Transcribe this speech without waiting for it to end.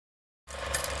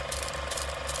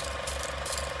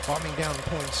Bombing down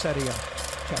Poinsettia,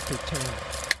 Chapter 10.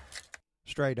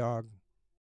 Stray Dog.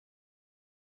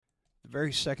 The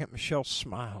very second Michelle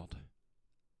smiled,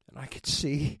 and I could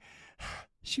see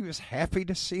she was happy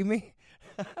to see me,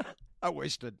 I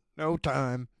wasted no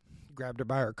time. Grabbed her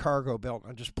by her cargo belt,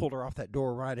 and I just pulled her off that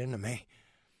door right into me.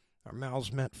 Our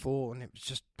mouths met full, and it was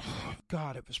just, oh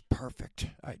God, it was perfect.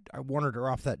 I wanted her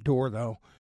off that door, though.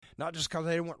 Not just because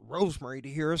I didn't want Rosemary to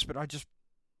hear us, but I just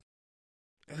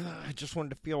wanted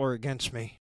to feel her against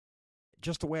me.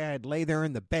 Just the way I'd lay there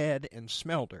in the bed and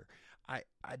smelled her. I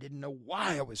didn't know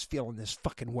why I was feeling this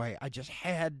fucking way. I just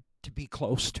had to be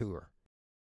close to her.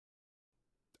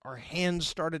 Our hands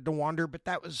started to wander, but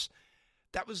that was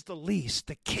the least.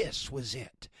 The kiss was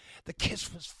it. The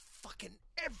kiss was fucking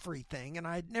everything, and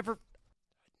I'd never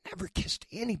kissed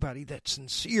anybody that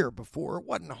sincere before. It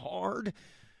wasn't hard. It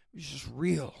was just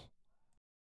real.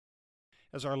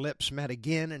 As our lips met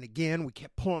again and again, we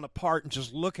kept pulling apart and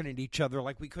just looking at each other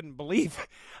like we couldn't believe it.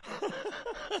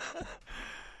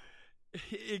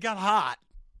 It got hot.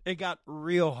 It got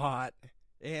real hot.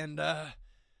 And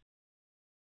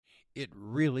it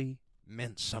really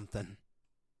meant something.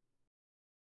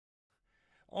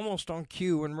 Almost on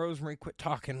cue, when Rosemary quit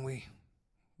talking, we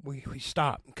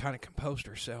stopped and kind of composed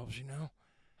ourselves, you know.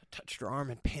 I touched her arm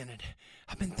and panted.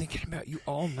 I've been thinking about you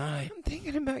all night. I'm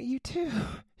thinking about you, too.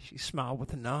 She smiled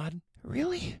with a nod.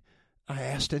 Really? I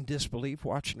asked in disbelief,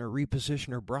 watching her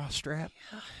reposition her bra strap.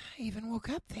 Yeah, I even woke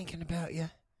up thinking about you.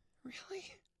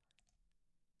 Really?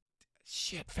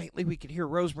 Shit, faintly we could hear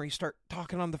Rosemary start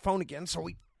talking on the phone again, so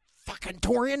we fucking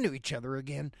tore into each other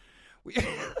again.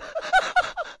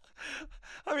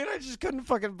 I mean, I just couldn't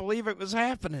fucking believe it was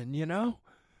happening, you know?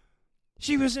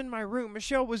 She was in my room.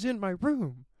 Michelle was in my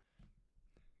room.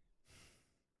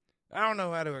 I don't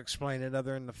know how to explain it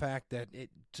other than the fact that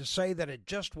to say that it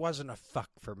just wasn't a fuck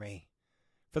for me.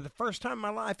 For the first time in my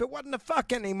life, it wasn't a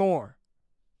fuck anymore.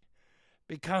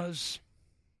 Because,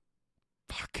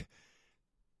 fuck,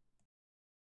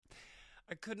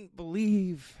 I couldn't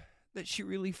believe that she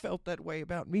really felt that way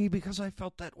about me because I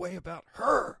felt that way about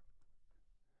her.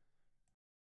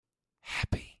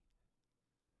 Happy.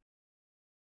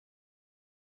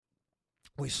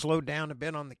 We slowed down a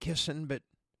bit on the kissing, but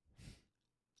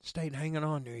stayed hanging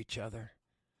on to each other.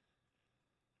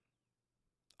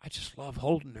 I just love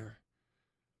holding her.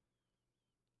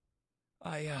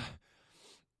 I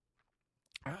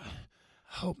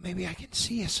hope maybe I can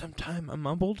see you sometime, I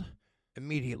mumbled.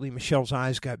 Immediately, Michelle's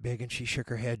eyes got big and she shook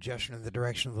her head, gesturing in the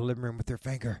direction of the living room with her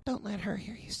finger. Don't let her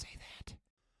hear you say that.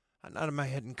 I nodded my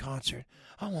head in concert.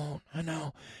 I won't, I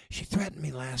know. She threatened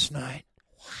me last night.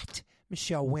 What?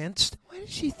 Michelle winced. Why did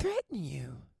she threaten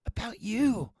you? About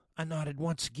you. I nodded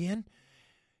once again.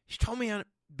 She told me I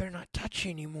better not touch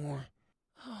you anymore.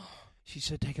 Oh, she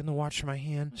said, taking the watch from my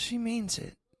hand. She means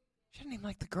it. She doesn't even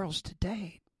like the girls to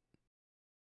date.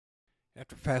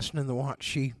 After fastening the watch,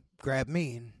 she grabbed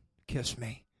me and kissed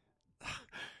me.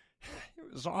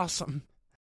 It was awesome.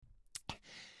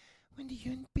 When do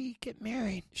you and B get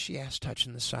married? She asked,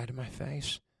 touching the side of my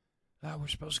face. We're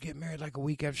supposed to get married like a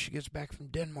week after she gets back from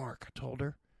Denmark, I told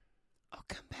her. I'll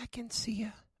come back and see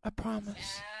you. I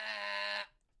promise.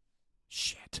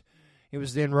 Shit. It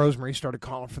was then Rosemary started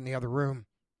calling from the other room.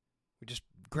 We just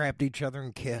grabbed each other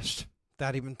and kissed,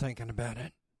 without even thinking about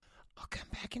it. I'll come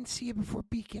back and see you before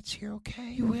B gets here,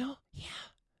 okay? You will? Yeah.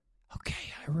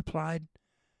 Okay, I replied.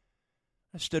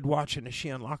 I stood watching as she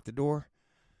unlocked the door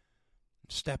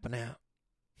and stepping out.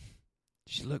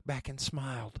 She looked back and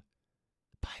smiled.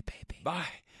 Bye, baby.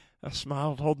 Bye. I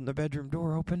smiled, holding the bedroom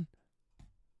door open.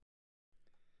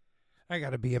 I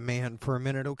gotta be a man for a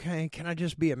minute, okay? Can I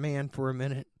just be a man for a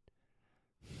minute?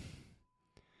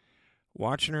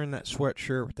 Watching her in that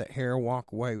sweatshirt with that hair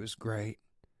walk away was great.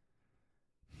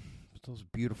 With those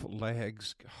beautiful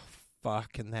legs. Oh,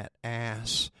 fuck, and that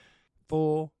ass.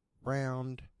 Full,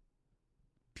 round,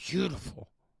 beautiful.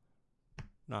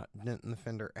 Not dent in the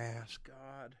fender ass.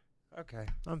 God. Okay,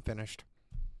 I'm finished.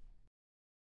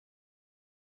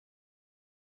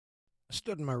 I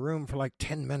stood in my room for like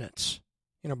 10 minutes,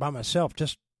 by myself,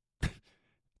 just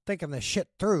thinking this shit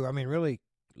through. I mean, really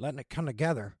letting it come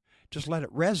together. Just let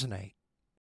it resonate.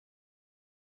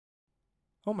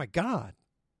 Oh my God.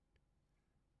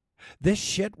 This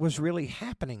shit was really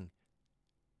happening.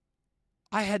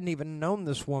 I hadn't even known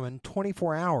this woman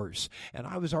 24 hours, and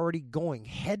I was already going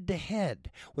head to head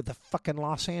with the fucking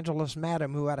Los Angeles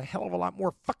madam who had a hell of a lot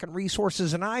more fucking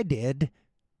resources than I did.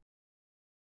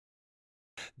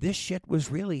 This shit was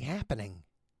really happening.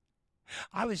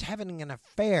 I was having an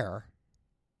affair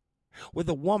with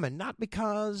a woman, not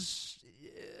because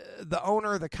the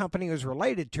owner of the company was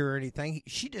related to her or anything.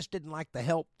 She just didn't like the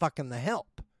help.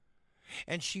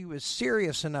 And she was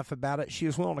serious enough about it, she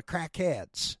was willing to crack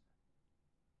heads.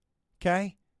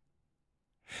 Okay?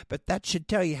 But that should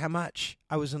tell you how much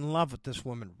I was in love with this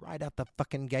woman right out the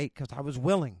fucking gate, because I was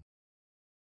willing.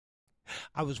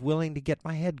 I was willing to get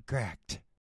my head cracked.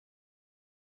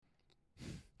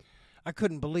 I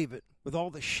couldn't believe it. With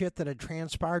all the shit that had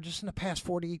transpired just in the past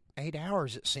 48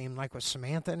 hours, it seemed like, with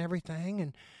Samantha and everything,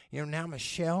 and, now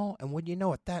Michelle, and wouldn't you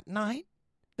know it, that night,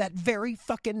 that very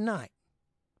fucking night,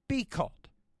 B called.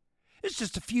 It's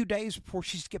just a few days before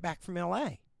she's to get back from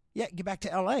L.A. Yeah, get back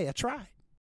to L.A., that's right.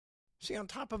 See, on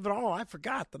top of it all, I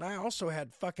forgot that I also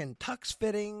had fucking tux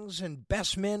fittings and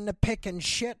best men to pick and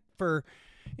shit for,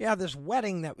 this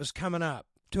wedding that was coming up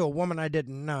to a woman I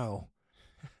didn't know.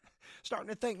 Starting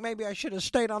to think maybe I should have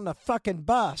stayed on the fucking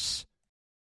bus.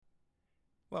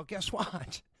 Well, guess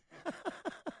what?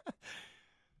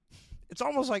 It's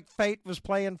almost like fate was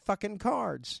playing fucking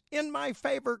cards. In my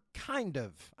favor, kind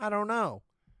of. I don't know.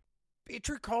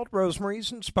 Beatrice called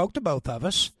Rosemary's and spoke to both of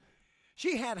us.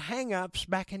 She had hang-ups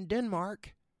back in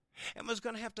Denmark and was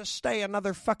going to have to stay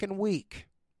another fucking week.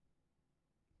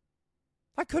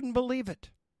 I couldn't believe it.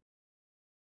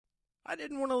 I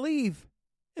didn't want to leave.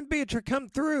 And Beatrice come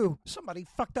through. Somebody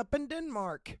fucked up in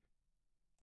Denmark.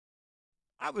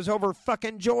 I was over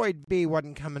fucking joyed B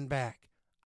wasn't coming back.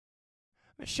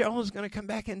 Michelle was going to come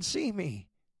back and see me.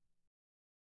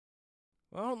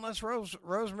 Well, unless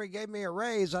Rosemary gave me a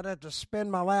raise, I'd have to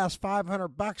spend my last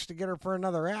 $500 to get her for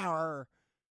another hour.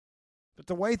 But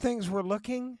the way things were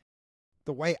looking,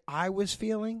 the way I was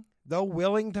feeling, though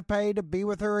willing to pay to be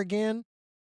with her again,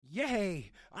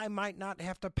 yay, I might not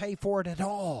have to pay for it at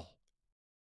all.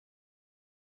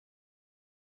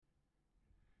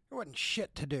 There wasn't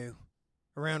shit to do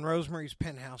around Rosemary's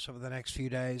penthouse over the next few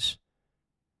days.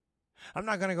 I'm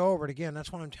not going to go over it again.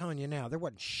 That's why I'm telling you now. There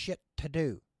wasn't shit to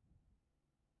do.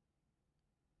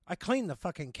 I cleaned the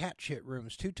fucking cat shit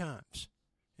rooms 2 times.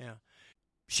 Yeah.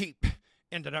 She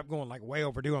ended up going like way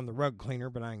overdue on the rug cleaner,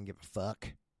 but I didn't give a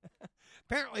fuck.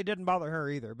 Apparently it didn't bother her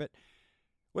either. But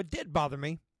what did bother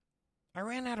me, I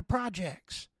ran out of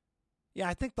projects. Yeah,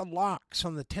 I think the locks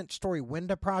on the 10th-story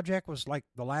window project was like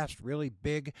the last really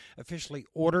big, officially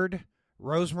ordered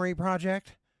Rosemary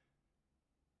project.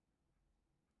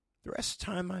 The rest of the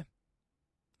time,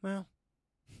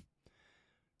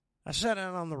 I sat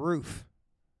out on the roof.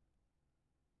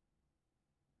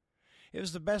 It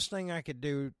was the best thing I could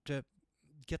do to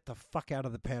get the fuck out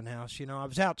of the penthouse. I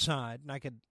was outside, and I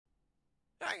could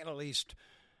at least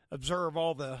observe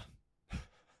all the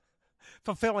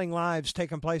fulfilling lives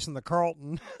taking place in the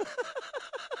Carlton. I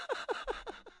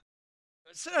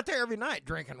sit out there every night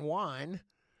drinking wine.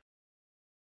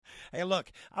 Hey,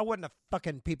 look, I wasn't a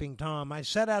fucking peeping Tom. I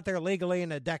sat out there legally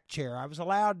in a deck chair. I was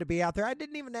allowed to be out there. I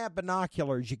didn't even have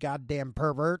binoculars, you goddamn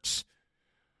perverts.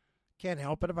 Can't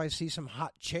help it if I see some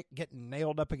hot chick getting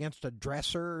nailed up against a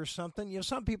dresser or something.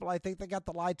 Some people, I think they got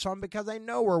the lights on because they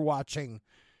know we're watching.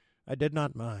 I did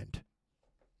not mind.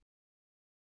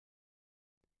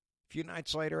 A few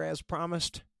nights later, as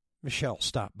promised, Michelle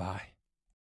stopped by.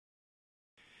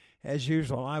 As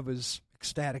usual, I was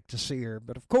ecstatic to see her,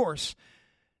 but of course,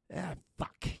 I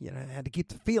had to keep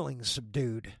the feelings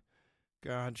subdued.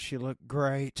 God, she looked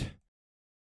great.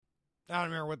 I don't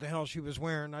remember what the hell she was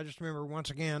wearing. I just remember once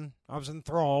again, I was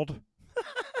enthralled.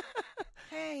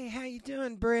 Hey, how you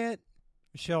doing, Britt?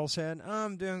 Michelle said.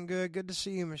 I'm doing good. Good to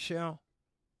see you, Michelle.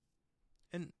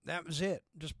 And that was it.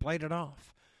 Just played it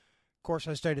off. Of course,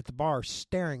 I stayed at the bar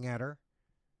staring at her.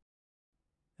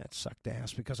 That sucked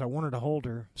ass because I wanted to hold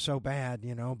her so bad,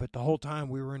 but the whole time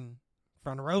we were in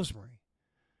front of Rosemary.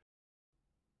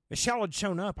 Michelle had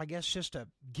shown up, I guess, just to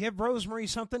give Rosemary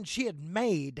something. She had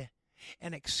made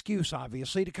an excuse,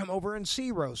 obviously, to come over and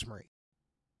see Rosemary,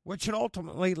 which should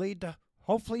ultimately lead to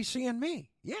hopefully seeing me.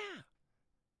 Yeah.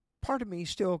 Part of me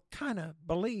still kind of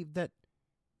believed that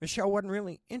Michelle wasn't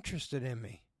really interested in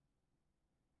me.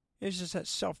 It's just that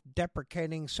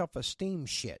self-deprecating, self-esteem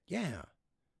shit. Yeah,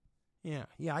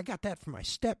 I got that from my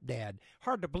stepdad.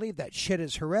 Hard to believe that shit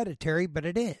is hereditary, but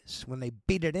it is when they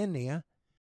beat it into you.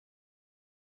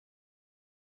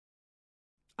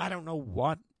 I don't know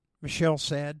what Michelle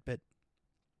said, but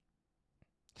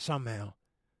somehow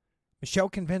Michelle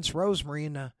convinced Rosemary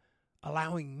into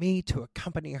allowing me to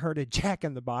accompany her to Jack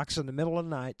in the Box in the middle of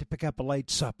the night to pick up a late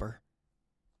supper.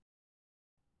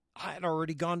 I had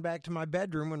already gone back to my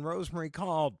bedroom when Rosemary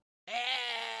called.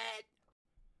 Ed!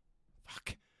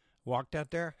 Fuck. Walked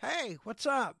out there. Hey, what's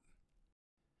up?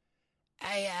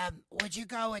 Hey, would you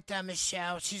go with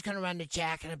Michelle? She's going to run to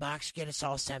Jack in the Box to get us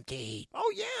all something to eat.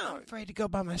 Oh, yeah. I'm afraid to go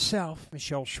by myself,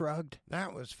 Michelle shrugged.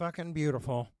 That was fucking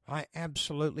beautiful. I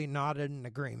absolutely nodded in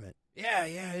agreement. Yeah,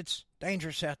 it's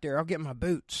dangerous out there. I'll get my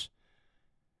boots.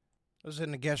 I was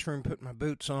in the guest room putting my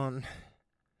boots on.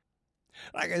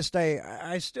 Like I say,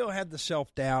 I still had the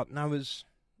self-doubt, and I was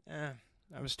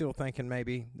still thinking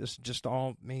maybe this is just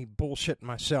all me bullshitting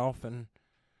myself, and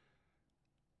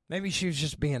maybe she was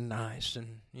just being nice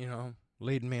and,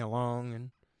 leading me along,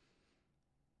 and,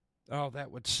 oh,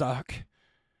 that would suck.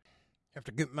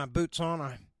 After getting my boots on,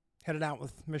 I headed out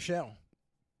with Michelle.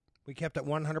 We kept it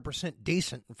 100%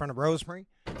 decent in front of Rosemary,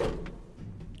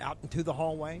 out into the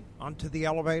hallway, onto the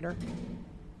elevator.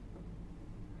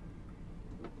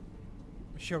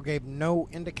 Michelle gave no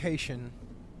indication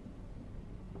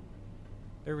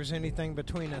there was anything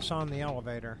between us on the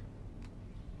elevator.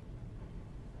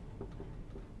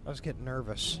 I was getting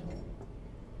nervous.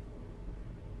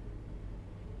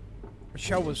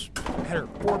 Michelle had her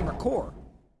Ford Accord.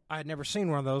 I had never seen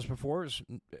one of those before. It was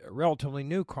a relatively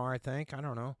new car, I think. I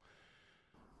don't know.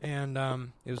 And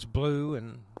it was blue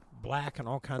and black and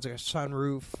all kinds of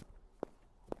sunroof.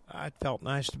 It felt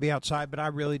nice to be outside, but I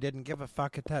really didn't give a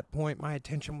fuck at that point. My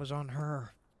attention was on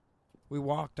her. We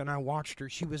walked and I watched her.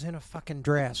 She was in a fucking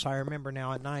dress. I remember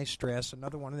now, a nice dress.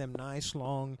 Another one of them nice,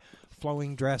 long,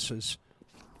 flowing dresses.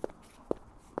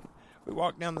 We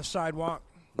walked down the sidewalk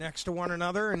next to one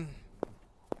another and,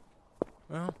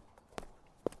 well,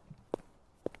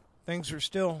 things were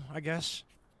still, I guess,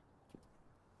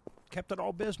 kept it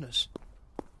all business.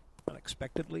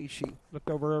 Unexpectedly, she looked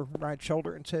over her right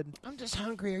shoulder and said, "I'm just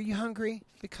hungry. Are you hungry?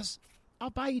 Because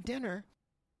I'll buy you dinner."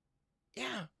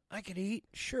 "Yeah, I could eat,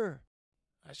 sure,"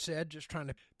 I said, just trying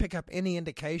to pick up any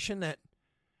indication that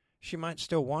she might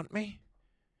still want me.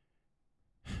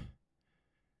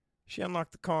 She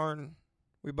unlocked the car and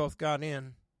we both got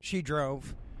in. She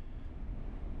drove.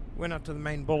 Went up to the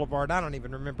main boulevard. I don't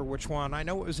even remember which one. I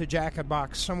know it was a Jack in the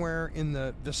Box somewhere in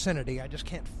the vicinity. I just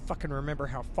can't fucking remember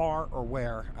how far or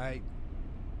where.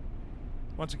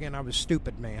 Once again, I was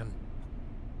stupid, man.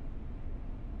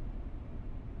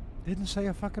 Didn't say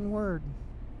a fucking word.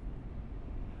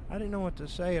 I didn't know what to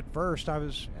say at first. I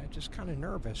was just kind of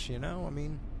nervous, I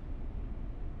mean,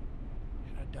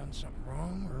 had I done something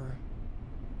wrong or...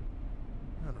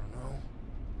 I don't know.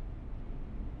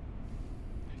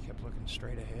 I kept looking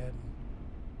straight ahead,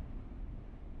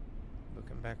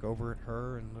 looking back over at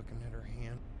her and looking at her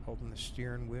hand, holding the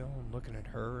steering wheel and looking at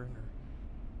her and her.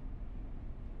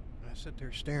 And I sat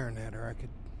there staring at her. I could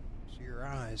see her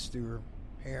eyes through her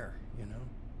hair,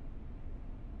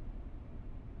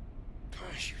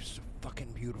 Gosh, she was so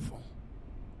fucking beautiful.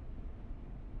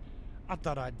 I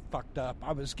thought I'd fucked up.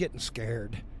 I was getting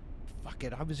scared. Fuck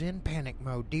it, I was in panic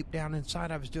mode. Deep down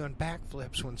inside, I was doing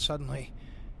backflips when suddenly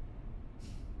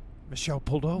Michelle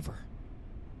pulled over.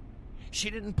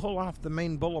 She didn't pull off the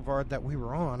main boulevard that we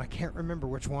were on. I can't remember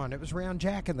which one. It was around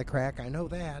Jack in the Crack, I know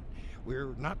that. We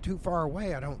were not too far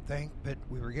away, I don't think, but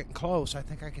we were getting close. I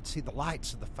think I could see the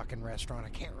lights of the fucking restaurant. I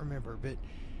can't remember, but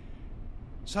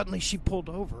suddenly she pulled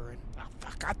over and, oh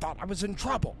fuck, I thought I was in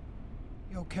trouble.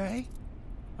 "You okay?"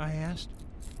 I asked.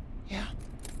 "Yeah,"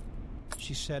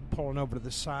 she said, pulling over to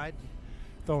the side,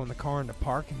 throwing the car into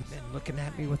park, and then looking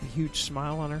at me with a huge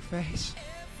smile on her face.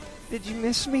 "Did you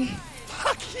miss me?"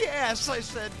 "Fuck yes," I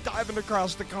said, diving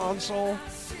across the console.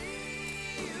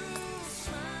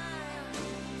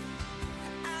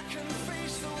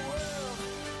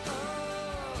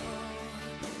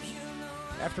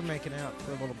 After making out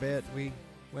for a little bit, we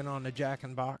went on to Jack in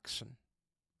the Box and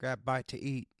grabbed a bite to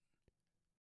eat.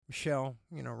 Michelle,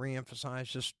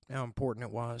 re-emphasized just how important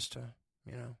it was to,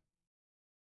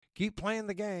 keep playing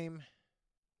the game.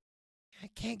 "I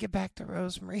can't get back to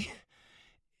Rosemary.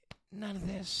 None of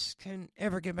this can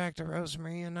ever get back to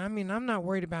Rosemary. And I mean, I'm not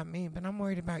worried about me, but I'm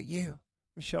worried about you,"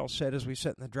 Michelle said as we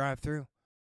sat in the drive-thru.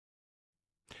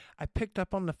 I picked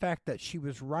up on the fact that she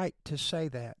was right to say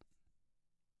that.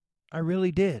 I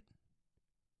really did.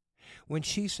 When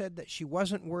she said that she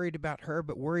wasn't worried about her,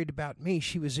 but worried about me,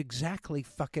 she was exactly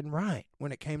fucking right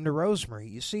when it came to Rosemary.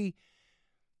 You see,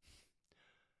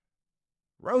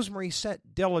 Rosemary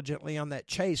sat diligently on that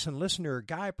chase and listened to her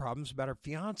guy problems about her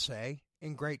fiancé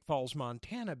in Great Falls,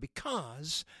 Montana,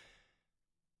 because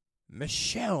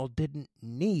Michelle didn't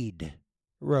need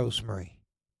Rosemary.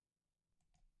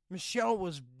 Michelle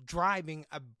was driving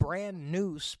a brand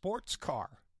new sports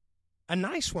car. A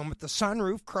nice one with the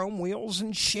sunroof, chrome wheels,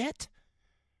 and shit.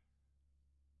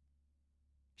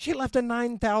 She left a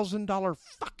 $9,000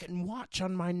 fucking watch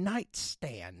on my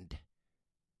nightstand.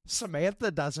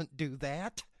 Samantha doesn't do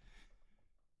that.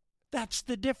 That's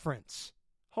the difference.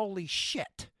 Holy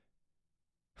shit.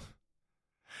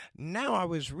 Now I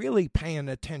was really paying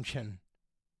attention.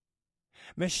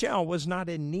 Michelle was not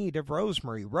in need of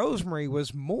Rosemary. Rosemary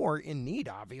was more in need,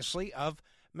 obviously, of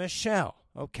Michelle.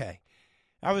 Okay.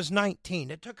 I was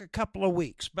 19. It took a couple of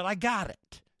weeks, but I got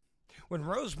it. When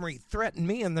Rosemary threatened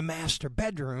me in the master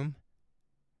bedroom,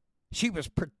 she was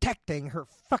protecting her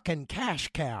fucking cash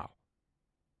cow.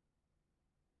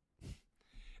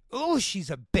 Ooh, she's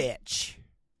a bitch.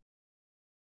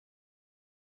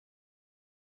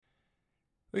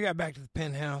 We got back to the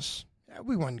penthouse.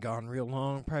 We wasn't gone real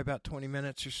long, probably about 20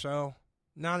 minutes or so.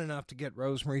 Not enough to get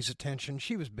Rosemary's attention.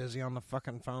 She was busy on the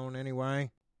fucking phone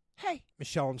anyway. Hey,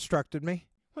 Michelle instructed me.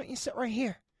 Why don't you sit right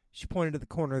here? She pointed to the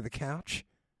corner of the couch.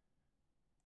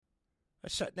 I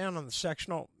sat down on the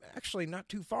sectional, actually not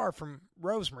too far from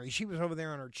Rosemary. She was over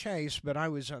there on her chase, but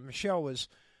Michelle was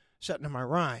sitting to my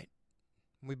right.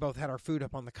 We both had our food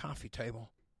up on the coffee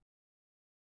table.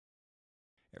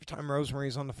 Every time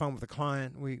Rosemary's on the phone with a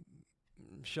client,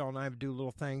 Michelle and I would do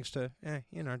little things to,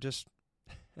 just,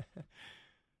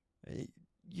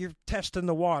 you're testing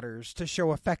the waters to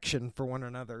show affection for one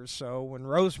another. So when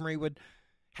Rosemary would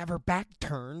have her back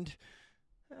turned,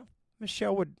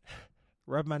 Michelle would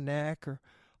rub my neck or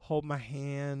hold my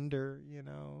hand or,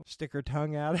 stick her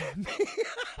tongue out at me.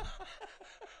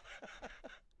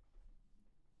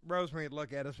 Rosemary would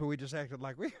look at us, but we just acted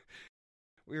like we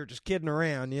were just kidding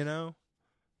around,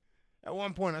 At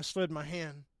one point, I slid my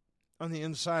hand on the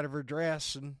inside of her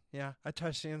dress, and, I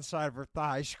touched the inside of her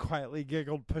thigh. She quietly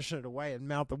giggled, pushing it away, and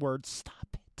mouthed the word, "Stop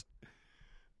it."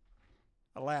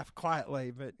 I laughed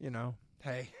quietly, but,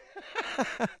 hey.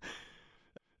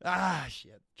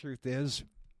 Shit. Truth is,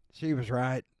 she was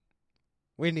right.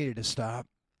 We needed to stop.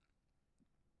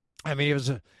 I mean, it was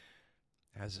a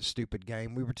stupid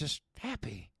game. We were just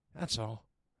happy. That's all.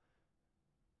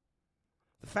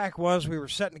 The fact was, we were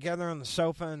sitting together on the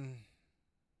sofa, and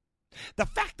the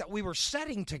fact that we were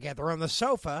sitting together on the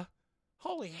sofa,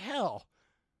 holy hell.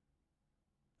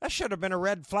 That should have been a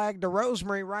red flag to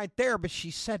Rosemary right there, but she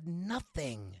said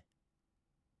nothing.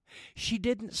 She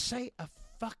didn't say a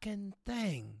fucking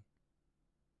thing.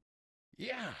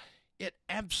 Yeah, it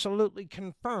absolutely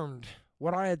confirmed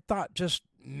what I had thought just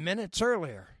minutes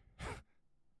earlier.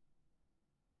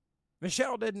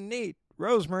 Michelle didn't need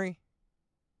Rosemary.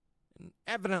 And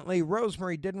evidently,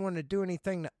 Rosemary didn't want to do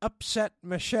anything to upset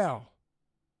Michelle.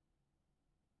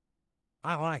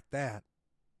 I like that.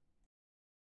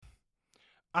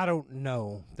 I don't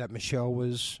know that Michelle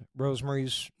was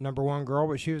Rosemary's number one girl,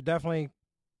 but she was definitely,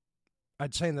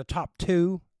 I'd say, in the top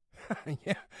two.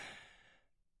 Yeah.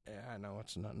 Yeah, I know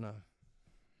it's nothing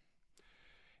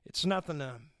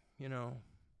to,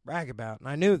 brag about, and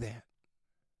I knew that.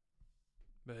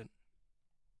 But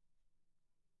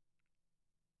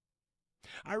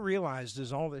I realized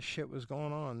as all this shit was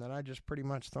going on that I just pretty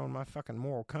much thrown my fucking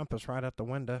moral compass right out the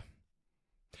window.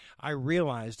 I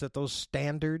realized that those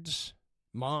standards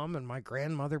Mom and my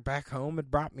grandmother back home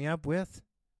had brought me up with,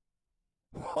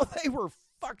 well, they were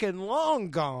fucking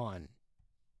long gone.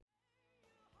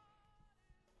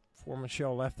 Before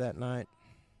Michelle left that night,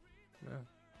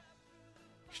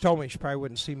 she told me she probably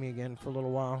wouldn't see me again for a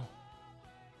little while.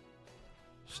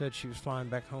 She said she was flying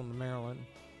back home to Maryland.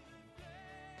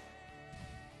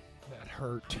 That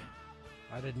hurt.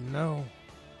 I didn't know.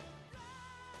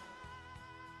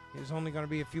 It was only going to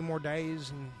be a few more days,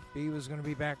 and B was going to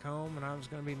be back home, and I was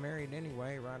going to be married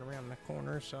anyway, right around the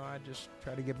corner, so I just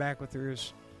tried to get back with her. I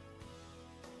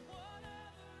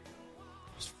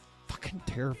was fucking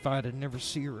terrified I'd never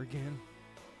see her again.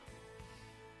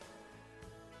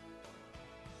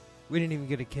 We didn't even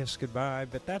get a kiss goodbye,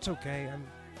 but that's okay.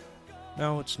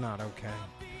 No, it's not okay.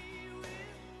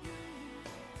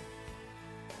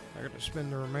 I got to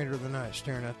spend the remainder of the night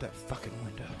staring out that fucking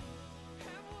window.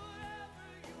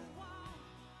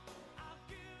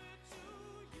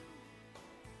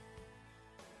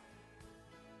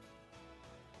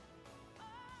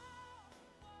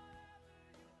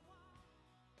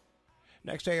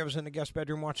 Next day, I was in the guest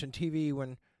bedroom watching TV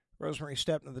when Rosemary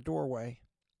stepped into the doorway.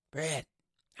 Brett,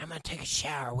 I'm going to take a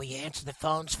shower. Will you answer the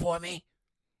phones for me?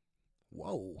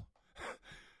 Whoa.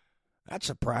 That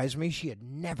surprised me. She had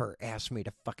never asked me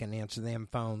to fucking answer them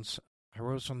phones. I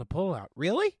rose from the pullout.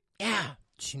 Really? Yeah.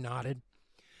 She nodded.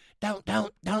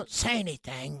 Don't say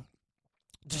anything.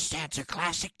 Just answer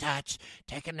classic touch,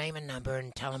 take a name and number,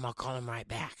 and tell him I'll call him right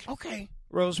back. Okay,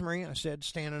 Rosemary, I said,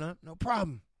 standing up. No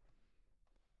problem.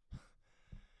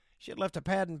 She had left a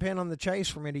pad and pen on the chase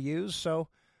for me to use, so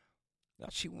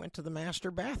she went to the master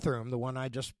bathroom, the one I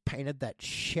just painted that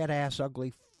shit-ass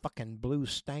ugly fucking blue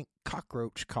stank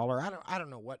cockroach color. I don't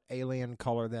know what alien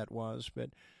color that was, but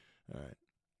all right.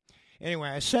 Anyway,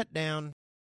 I sat down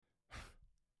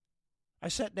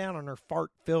on her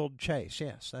fart-filled chase.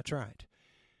 Yes, that's right.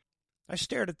 I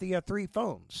stared at the 3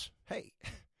 phones. Hey,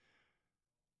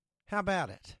 how about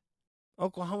it?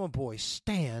 Oklahoma boy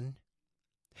Stan,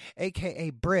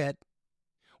 a.k.a. Britt,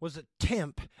 was a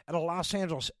temp at a Los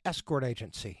Angeles escort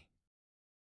agency.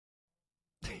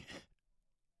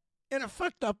 In a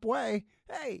fucked up way,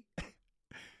 hey,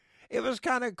 it was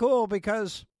kind of cool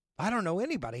because I don't know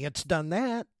anybody that's done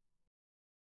that.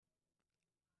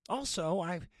 Also,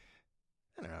 I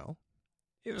don't know,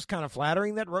 it was kind of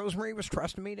flattering that Rosemary was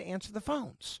trusting me to answer the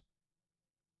phones.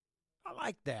 I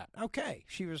liked that. Okay,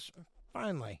 she was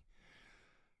finally.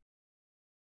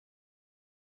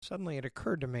 Suddenly it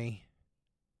occurred to me,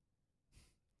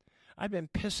 I'd been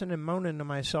pissing and moaning to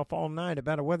myself all night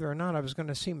about whether or not I was going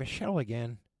to see Michelle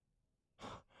again.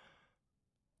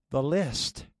 The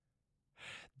list.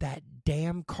 That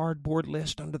damn cardboard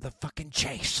list under the fucking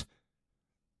chase.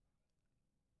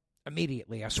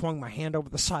 Immediately, I swung my hand over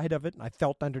the side of it, and I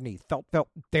felt underneath. Felt.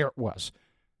 There it was.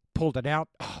 Pulled it out.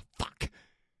 Oh, fuck.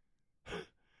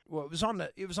 Well, it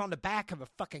was on the back of a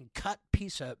fucking cut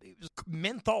piece of, it was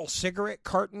menthol cigarette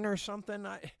carton or something.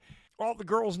 All the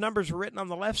girls' numbers were written on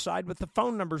the left side with the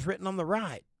phone numbers written on the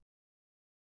right.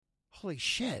 Holy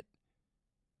shit.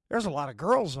 There's a lot of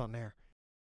girls on there.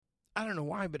 I don't know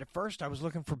why, but at first I was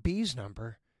looking for B's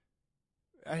number.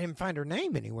 I didn't find her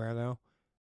name anywhere, though.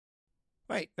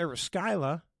 Wait, there was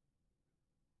Skyla,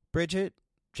 Bridget,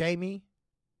 Jamie,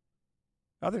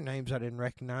 other names I didn't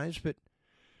recognize, but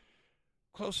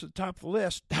close to the top of the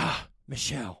list,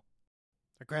 Michelle.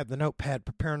 I grabbed the notepad,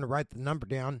 preparing to write the number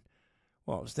down.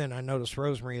 Well, it was then I noticed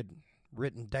Rosemary had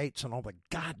written dates on all the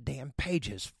goddamn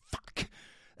pages. Fuck.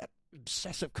 That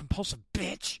obsessive-compulsive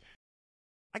bitch.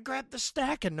 I grabbed the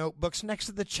stack of notebooks next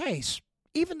to the chase.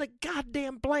 Even the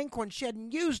goddamn blank one she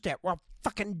hadn't used yet were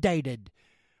fucking dated.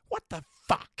 What the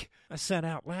fuck? I said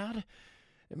out loud.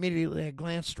 Immediately I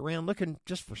glanced around looking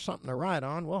just for something to write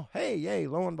on. Well, hey, yay,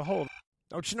 lo and behold.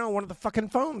 Don't you know, one of the fucking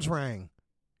phones rang.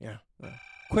 Yeah.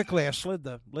 Quickly I slid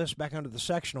the list back under the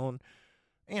sectional and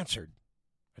answered.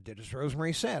 I did as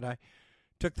Rosemary said. I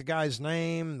took the guy's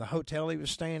name, the hotel he was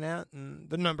staying at, and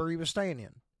the number he was staying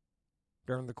in.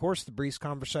 During the course of the brief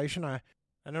conversation, I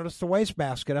noticed the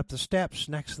wastebasket up the steps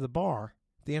next to the bar.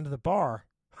 At the end of the bar.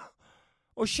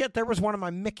 Oh, shit, there was one of my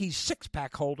Mickey's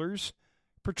six-pack holders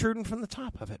protruding from the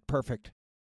top of it. Perfect.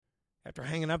 After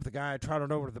hanging up the guy, I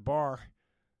trotted over to the bar,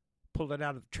 pulled it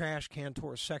out of the trash can,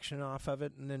 tore a section off of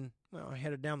it, and then, I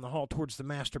headed down the hall towards the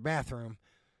master bathroom.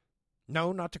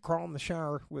 No, not to crawl in the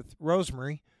shower with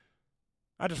Rosemary.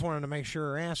 I just wanted to make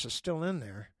sure her ass is still in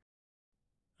there.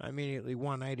 I immediately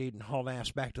 180'd and hauled ass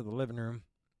back to the living room.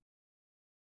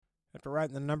 After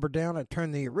writing the number down, I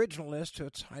turned the original list to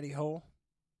its hidey hole,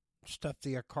 stuffed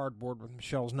the cardboard with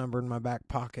Michelle's number in my back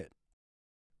pocket.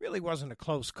 Really wasn't a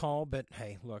close call, but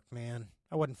hey, look, man,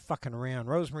 I wasn't fucking around.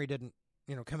 Rosemary didn't,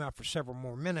 come out for several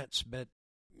more minutes, but,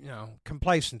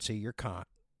 complacency, you're caught.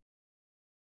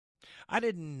 I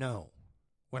didn't know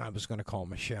when I was going to call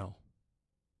Michelle.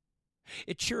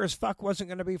 It sure as fuck wasn't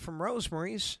going to be from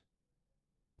Rosemary's.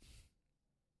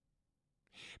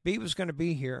 B was going to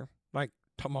be here, like,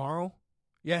 tomorrow.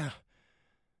 Yeah.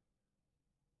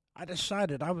 I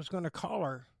decided I was going to call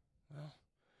her. Well,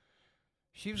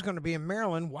 she was going to be in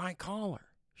Maryland. Why call her?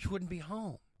 She wouldn't be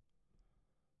home.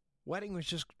 Wedding was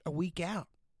just a week out.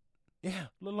 Yeah,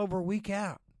 a little over a week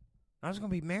out. I was going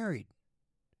to be married.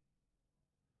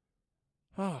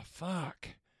 Oh, fuck.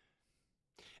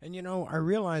 And, I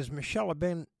realized Michelle had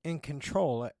been in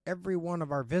control at every one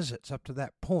of our visits up to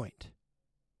that point.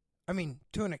 I mean,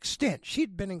 to an extent,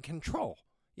 she'd been in control.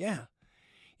 Yeah.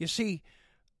 You see,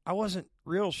 I wasn't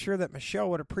real sure that Michelle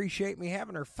would appreciate me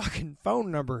having her fucking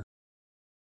phone number.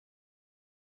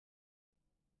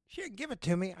 She didn't give it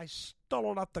to me. I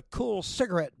stole it off the cool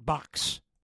cigarette box.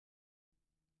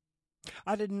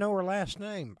 I didn't know her last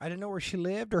name. I didn't know where she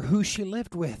lived or who she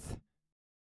lived with.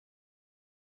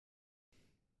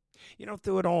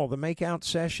 Through it all, the make-out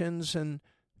sessions and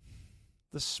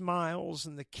the smiles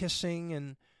and the kissing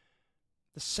and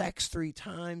the sex 3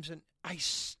 times, and I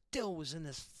still was in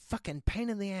this fucking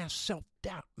pain-in-the-ass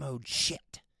self-doubt mode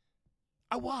shit.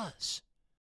 I was.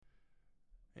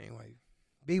 Anyway,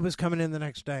 B was coming in the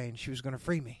next day, and she was going to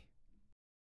free me.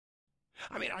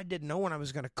 I mean, I didn't know when I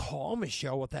was going to call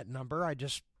Michelle with that number. I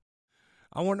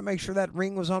wanted to make sure that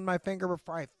ring was on my finger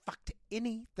before I fucked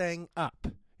anything up.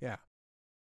 Yeah.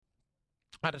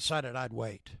 I decided I'd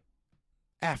wait.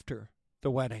 After the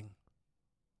wedding.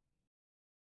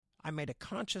 I made a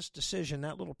conscious decision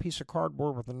that little piece of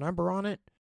cardboard with a number on it,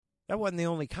 that wasn't the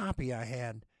only copy I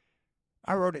had.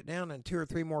 I wrote it down in 2 or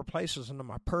 3 more places under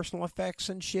my personal effects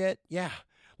and shit. Yeah,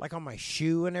 like on my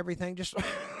shoe and everything. Just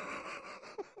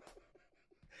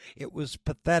It was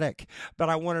pathetic, but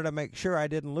I wanted to make sure I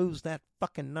didn't lose that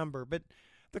fucking number. But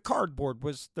the cardboard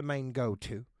was the main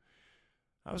go-to.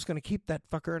 I was going to keep that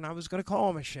fucker, and I was going to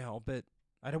call Michelle, but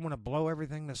I didn't want to blow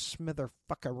everything to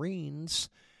smither-fuckereens.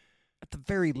 At the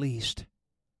very least,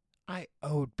 I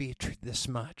owed Beatrice this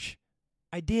much.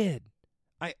 I did.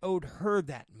 I owed her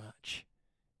that much.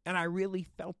 And I really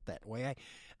felt that way.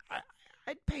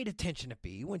 I'd paid attention to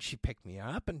Bea when she picked me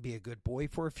up and be a good boy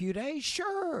for a few days.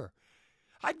 Sure.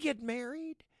 I'd get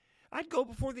married. I'd go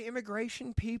before the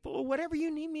immigration people. Whatever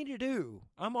you need me to do,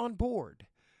 I'm on board.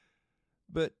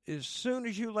 But as soon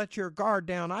as you let your guard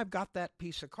down, I've got that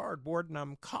piece of cardboard, and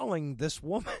I'm calling this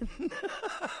woman.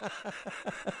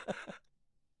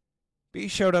 Bea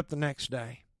showed up the next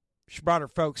day. She brought her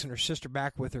folks and her sister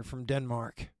back with her from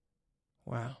Denmark.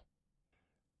 Wow.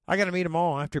 I got to meet them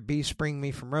all after Bea springed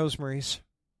me from Rosemary's.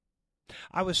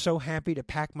 I was so happy to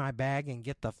pack my bag and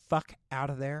get the fuck out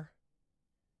of there.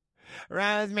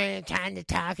 Rosemary, time to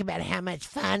talk about how much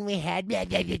fun we had. Blah,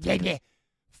 blah, blah, blah, blah.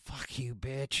 Fuck you,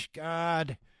 bitch.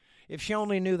 God. If she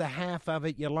only knew the half of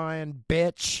it, you lying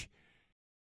bitch.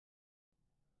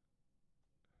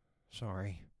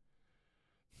 Sorry.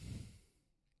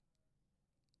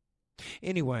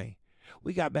 Anyway,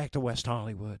 we got back to West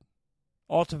Hollywood.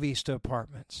 Alta Vista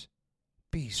Apartments.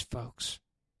 Bea's folks.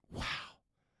 Wow.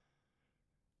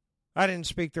 I didn't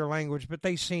speak their language, but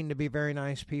they seemed to be very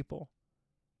nice people.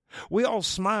 We all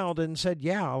smiled and said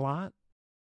yeah a lot.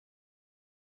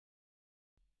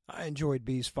 I enjoyed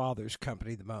Bea's father's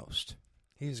company the most.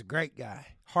 He's a great guy.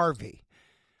 Harvey,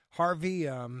 like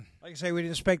I say, we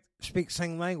didn't speak the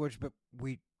same language, but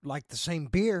we liked the same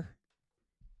beer.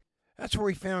 That's where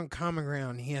we found common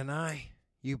ground, he and I.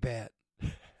 You bet.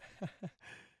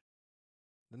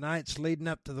 The nights leading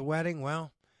up to the wedding,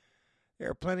 well, there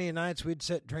are plenty of nights we'd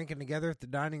sit drinking together at the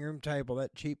dining room table,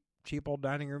 that cheap old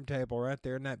dining room table right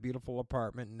there in that beautiful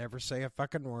apartment, and never say a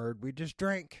fucking word. We'd just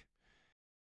drink.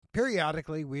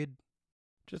 Periodically, we'd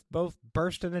just both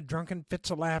burst into drunken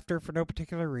fits of laughter for no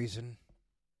particular reason.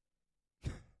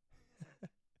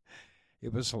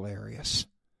 It was hilarious.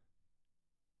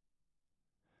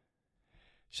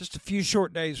 Just a few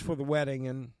short days for the wedding,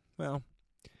 and, well,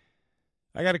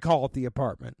 I got a call at the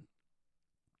apartment.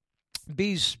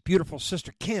 Bea's beautiful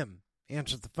sister, Kim,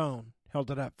 answered the phone, held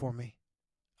it up for me.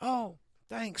 Oh,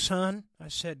 thanks, son, I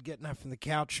said, getting up from the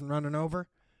couch and running over.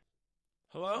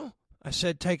 Hello? I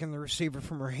said, taking the receiver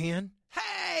from her hand.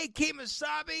 Hey,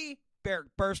 Kemosabe!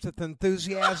 Barrett burst with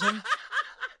enthusiasm.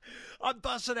 I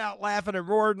busted out laughing and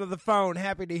roared into the phone,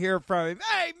 happy to hear from him.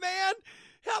 Hey, man,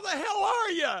 how the hell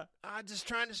are you? I'm just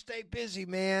trying to stay busy,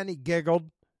 man, he giggled.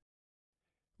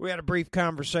 We had a brief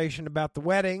conversation about the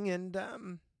wedding, and,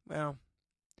 well,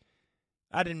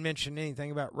 I didn't mention anything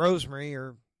about Rosemary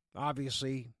or,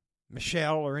 obviously,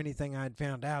 Michelle or anything I'd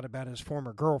found out about his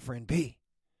former girlfriend, Bea.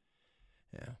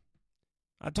 Yeah.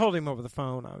 I told him over the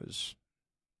phone I was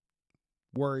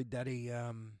worried that he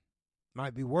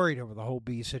might be worried over the whole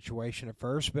Bea situation at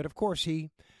first, but of course he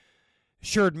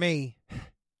assured me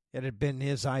it had been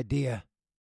his idea.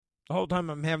 The whole time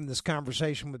I'm having this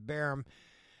conversation with Bear,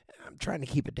 I'm trying to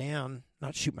keep it down,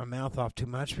 not shoot my mouth off too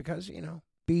much because, you know,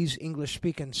 Bea's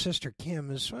English-speaking sister, Kim,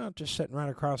 is, well, just sitting right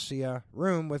across the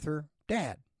room with her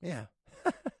dad. Yeah.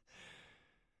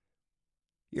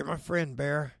 You're my friend,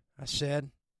 Bear, I said.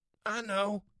 I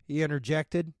know, he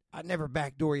interjected. I'd never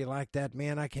backdoor you like that,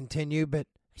 man, I continue, but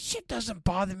shit doesn't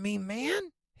bother me, man,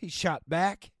 he shot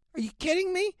back. Are you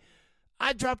kidding me?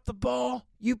 I dropped the ball.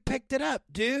 You picked it up,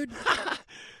 dude.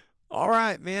 All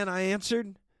right, man, I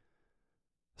answered.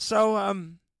 So,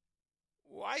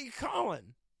 why are you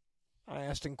calling? I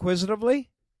asked inquisitively.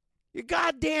 Your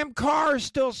goddamn car is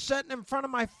still sitting in front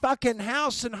of my fucking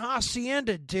house in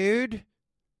Hacienda, dude.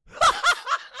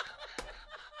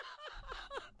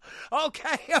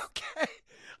 Okay.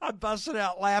 I busted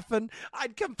out laughing.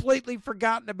 I'd completely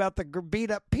forgotten about the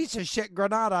beat-up piece of shit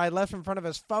Granada I left in front of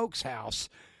his folks' house.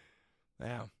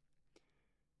 Now,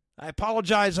 I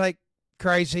apologize like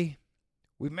crazy.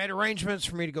 We've made arrangements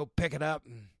for me to go pick it up.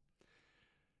 And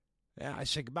yeah, I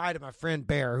said goodbye to my friend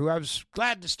Bear, who I was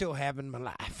glad to still have in my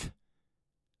life.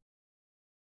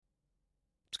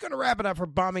 It's going to wrap it up for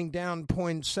Bombing Down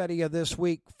Poinsettia this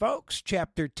week, folks.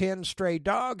 Chapter 10, Stray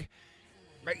Dog.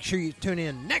 Make sure you tune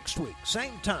in next week,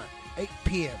 same time, 8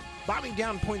 p.m. Bombing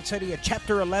Down Poinsettia,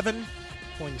 Chapter 11,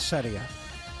 Poinsettia.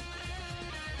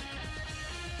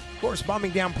 Of course,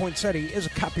 Bombing Down Poinsettia is a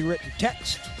copywritten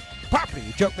text. Property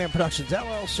of Joke Man Productions,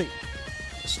 LLC.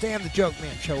 Stan the Joke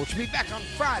Man Show, which will be back on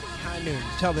Friday, high noon.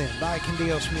 Until then, bye, con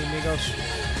Dios, mi amigos.